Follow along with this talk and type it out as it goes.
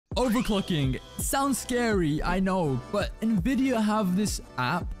Overclocking sounds scary, I know, but NVIDIA have this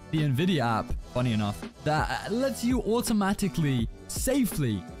app, the NVIDIA app, funny enough, that lets you automatically,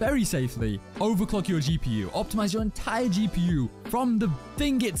 safely, very safely, overclock your GPU, optimize your entire GPU from the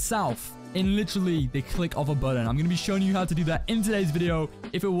thing itself in literally the click of a button. I'm going to be showing you how to do that in today's video.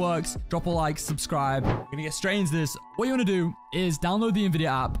 If it works, drop a like, subscribe. We're going to get straight into this. What you want to do is download the NVIDIA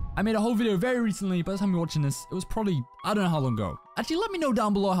app. I made a whole video very recently. By the time you're watching this, it was probably, I don't know how long ago. Actually, let me know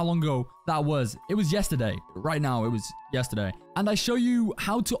down below how long ago that was. It was yesterday. Right now, it was yesterday. And I show you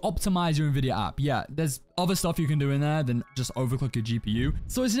how to optimize your NVIDIA app. Yeah, there's other stuff you can do in there than just overclock your GPU.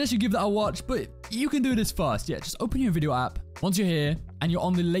 So I suggest you give that a watch, but you can do this first. Yeah, just open your NVIDIA app. Once you're here and you're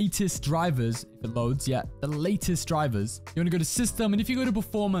on the latest drivers, if it loads, yeah, the latest drivers, you want to go to system. And if you go to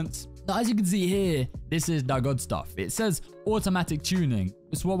performance, now, as you can see here, this is the good stuff. It says automatic tuning.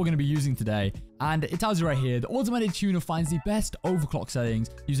 This is what we're going to be using today. And it tells you right here, the automatic tuner finds the best overclock settings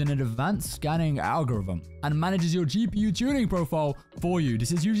using an advanced scanning algorithm and manages your GPU tuning profile for you.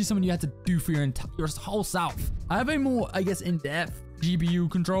 This is usually something you have to do for your whole self. I have a more, I guess, in-depth GPU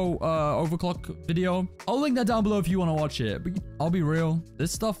control overclock video. I'll link that down below if you want to watch it. But I'll be real,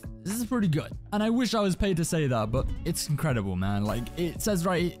 this is pretty good. And I wish I was paid to say that, but it's incredible, man. Like it says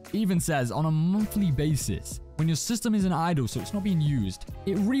right, it even says on a monthly basis, when your system isn't idle, so it's not being used,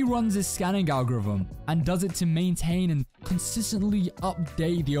 it reruns this scanning algorithm and does it to maintain and consistently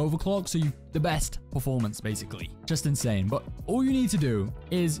update the overclock so you the best performance, basically. Just insane. But all you need to do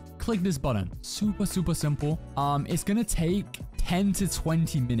is click this button. Super simple. It's gonna take 10 to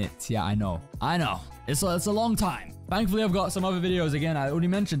 20 minutes. Yeah, I know. It's a long time. Thankfully, I've got some other videos. Again, I already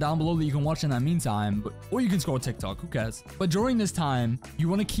mentioned down below that you can watch in that meantime, or you can scroll TikTok, who cares? But during this time, you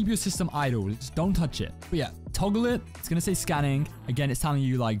want to keep your system idle. Just don't touch it. But yeah, toggle it. It's going to say scanning. Again, it's telling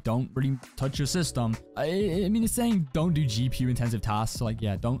you, like, don't really touch your system. I mean, it's saying don't do GPU intensive tasks. So, like,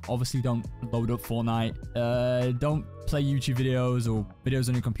 yeah, obviously don't load up Fortnite. Don't play YouTube videos or videos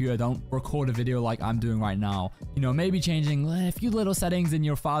on your computer. Don't record a video like I'm doing right now. You know, maybe changing a few little settings in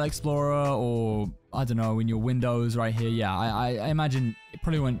your file explorer or I don't know, in your Windows right here. Yeah, I imagine it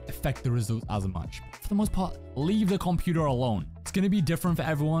probably won't affect the results as much. For the most part, leave the computer alone. It's going to be different for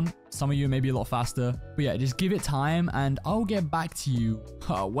everyone. Some of you may be a lot faster. But yeah, just give it time and I'll get back to you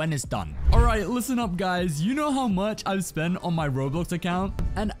when it's done. All right, listen up, guys. You know how much I've spent on my Roblox account?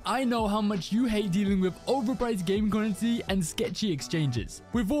 And I know how much you hate dealing with overpriced game currency and sketchy exchanges.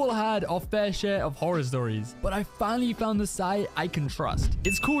 We've all had our fair share of horror stories, but I finally found the site I can trust.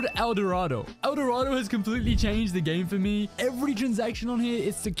 It's called Eldorado. Eldorado has completely changed the game for me. Every transaction on here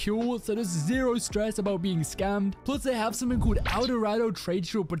is secure, so there's zero stress about being scammed. Plus, they have something called Eldorado Trade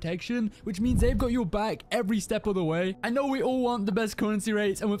Shield Protection, which means they've got your back every step of the way. I know we all want the best currency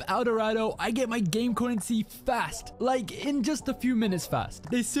rates, and with Eldorado, I get my game currency fast, like in just a few minutes fast.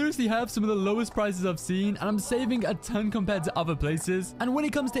 They seriously have some of the lowest prices I've seen, and I'm saving a ton compared to other places. And when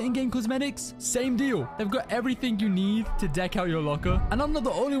it comes to in-game cosmetics, same deal. They've got everything you need to deck out your locker. And I'm not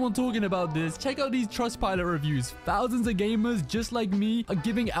the only one talking about this. Check out these Trustpilot reviews. Thousands of gamers just like me are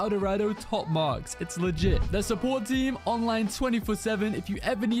giving Eldorado top marks. It's legit. Their support team online 24/7. If you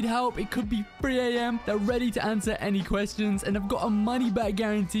ever need help, it could be 3 a.m. They're ready to answer any questions, and they've got a money back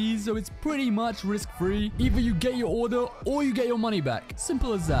guarantee, so it's pretty much risk-free. Either you get your order or you get your money back.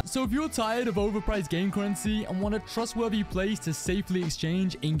 Simple as that. So if you're tired of overpriced game currency and want a trustworthy place to safely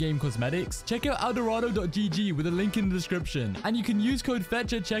exchange in-game cosmetics, check out eldorado.gg with a link in the description, and you can use code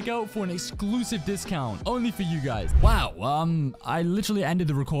FETCH at checkout for an exclusive discount only for you guys. Wow, I literally ended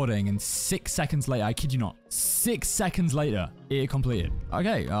the recording and 6 seconds later, I kid you not, 6 seconds later, it completed.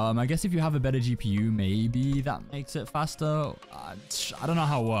 Okay, I guess if you have a better GPU, maybe that makes it faster. I don't know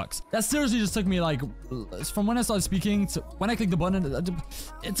how it works. That seriously just took me like, from when I started speaking to when I clicked the button,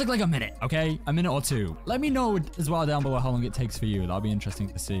 it took like a minute, okay? A minute or two. Let me know as well down below how long it takes for you. That'll be interesting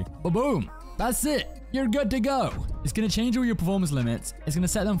to see. But boom, that's it. You're good to go. It's going to change all your performance limits. It's going to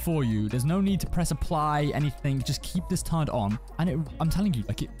set them for you. There's no need to press apply, anything. Just keep this turned on. And I'm telling you,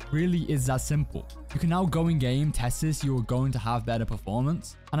 like, it really is that simple. You can now go in game, test this. You're going to have better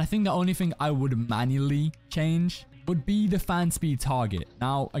performance. And I think the only thing I would manually change would be the fan speed target.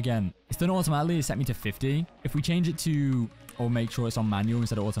 Now, again, it's done automatically. It set me to 50. If we change it to, or make sure it's on manual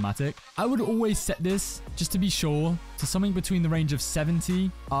instead of automatic, I would always set this, just to be sure, to something between the range of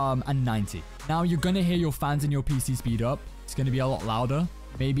 70 and 90. Now, you're going to hear your fans in your PC speed up. It's going to be a lot louder.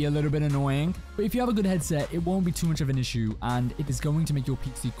 maybe a little bit annoying. But if you have a good headset, it won't be too much of an issue, and it is going to make your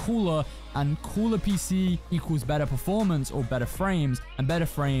PC cooler, and cooler PC equals better performance or better frames, and better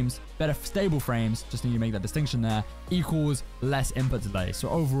frames, better stable frames, just need to make that distinction there, equals less input delay. So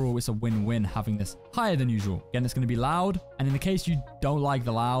overall, it's a win-win having this higher than usual. Again, it's going to be loud, and in the case you don't like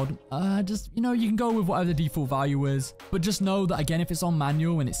the loud, just, you know, you can go with whatever the default value is, but just know that, again, if it's on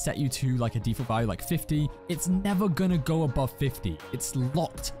manual and it's set you to like a default value like 50, it's never going to go above 50. It's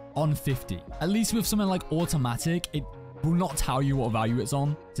locked on 50. At least with something like automatic, it will not tell you what value it's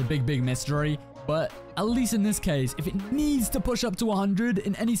on. It's a big mystery. But at least in this case, if it needs to push up to 100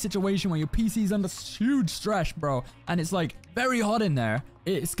 in any situation where your PC is under huge stress, bro, and it's like very hot in there,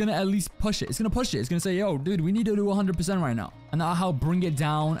 it's going to at least push it. It's going to push it. It's going to say, yo, dude, we need to do 100% right now. And that'll help bring it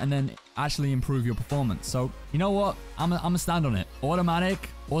down and then actually improve your performance. So, you know what? I'm going to stand on it. Automatic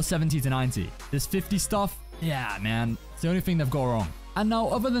or 70 to 90. This 50 stuff, yeah, man, it's the only thing they've got wrong. And now,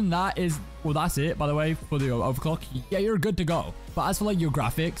 other than that is, well, that's it, by the way, for the overclock. Yeah, you're good to go. But as for like your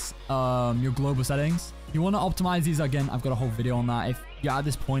graphics, your global settings, you want to optimize these. Again, I've got a whole video on that. If you're at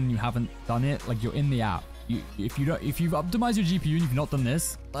this point and you haven't done it, like you're in the app. If you've optimized your GPU and you've not done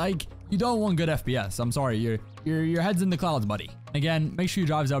this, like you don't want good FPS. I'm sorry, your head's in the clouds, buddy. Again, make sure your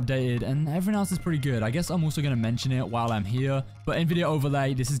drives are updated and everything else is pretty good. I guess I'm also going to mention it while I'm here, but NVIDIA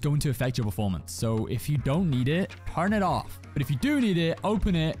overlay, this is going to affect your performance. So if you don't need it, turn it off. But if you do need it,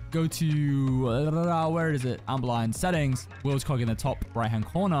 open it, go to, where is it? Amplified settings, Will's cog in the top right-hand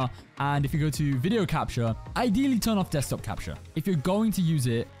corner. And if you go to video capture, ideally turn off desktop capture. If you're going to use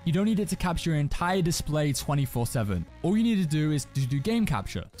it, you don't need it to capture your entire display 24/7. All you need to do is to do game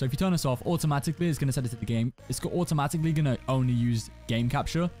capture. So if you turn this off, automatically it's going to set it to the game. It's automatically going to only use game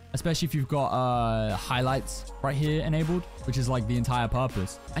capture, especially if you've got highlights right here enabled, which is like the entire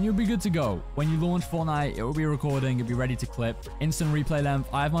purpose. And you'll be good to go. When you launch Fortnite, it will be recording, it'll be ready to clip. Instant replay length,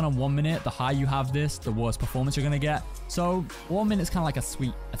 I have one on 1 minute. The higher you have this, the worse performance you're going to get. So 1 minute is kind of like a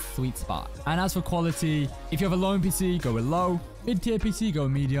sweet spot. And as for quality, if you have a low-end PC, go with low. Mid-tier PC, go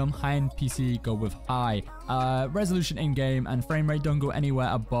with medium. High-end PC, go with high. Resolution in-game and frame rate don't go anywhere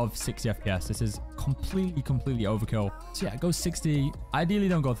above 60 FPS. This is completely overkill. So yeah, go 60. Ideally,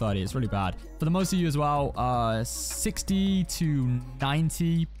 don't go 30. It's really bad. For the most of you as well, 60 to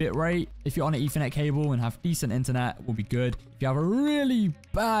 90 bitrate. If you're on an Ethernet cable and have decent internet, will be good. If you have a really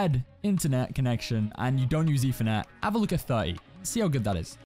bad internet connection and you don't use Ethernet, have a look at 30. See how good that is.